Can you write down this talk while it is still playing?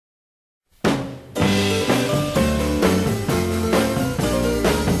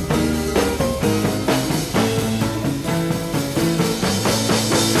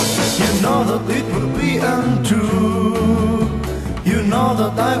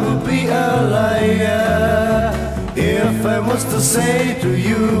was to say to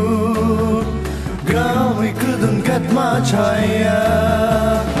you, girl, we couldn't get much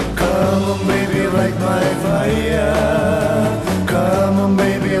higher. Come on baby, light my fire. Come on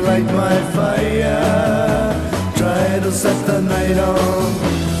baby, light my fire. Try to set the night on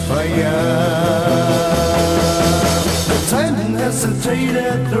fire. The time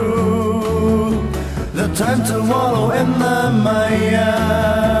hesitated through, the time to wallow in the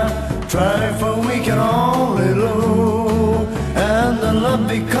mire. Try for we can only lose, and the love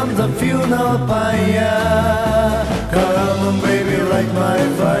becomes a funeral pyre. Come on baby, light my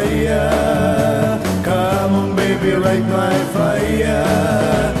fire. Come on baby, light my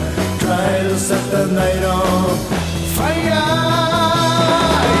fire. Try to set the night on fire.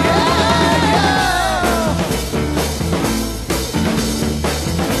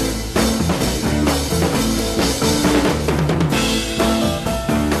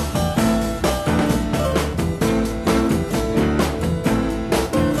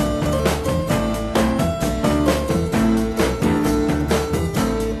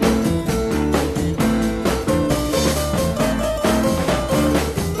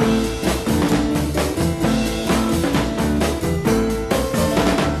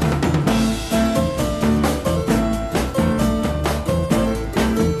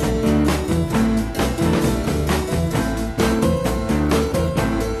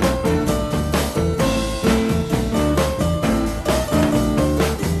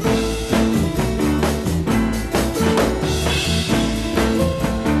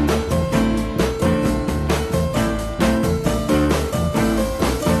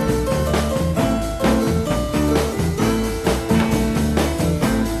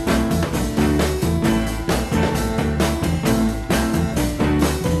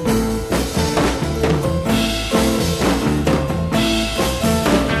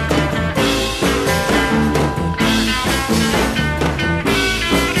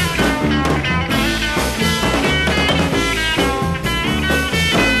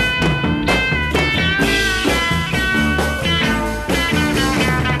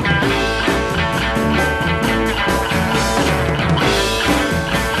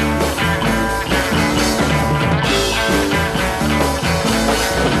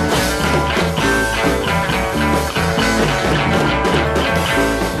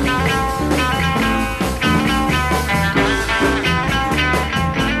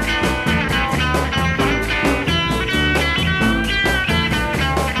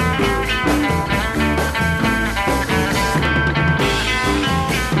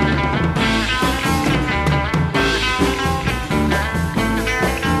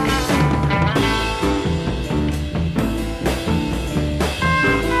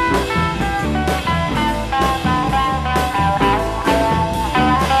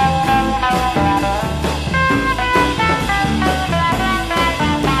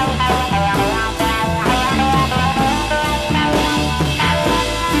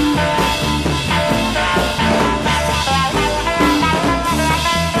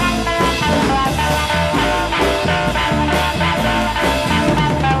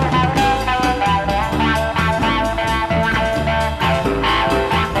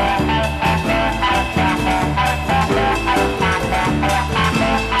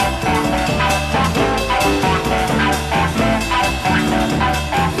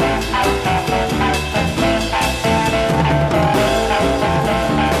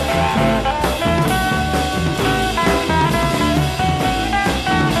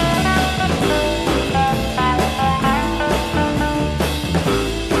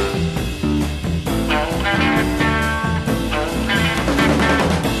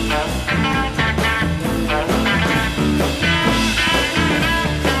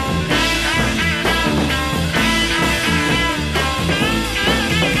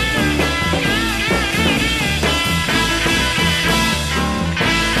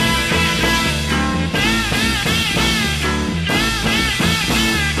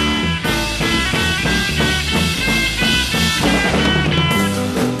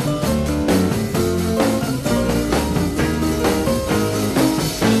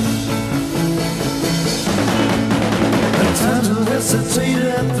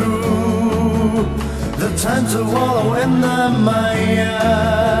 time to wallow in the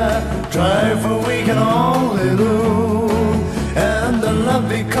mire. Try for we can only lose, and the love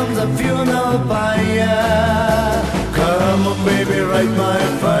becomes a funeral pyre. Come on baby, light my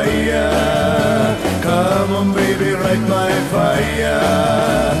fire. Come on baby, light my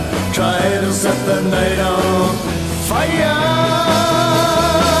fire. Try to set the night on fire.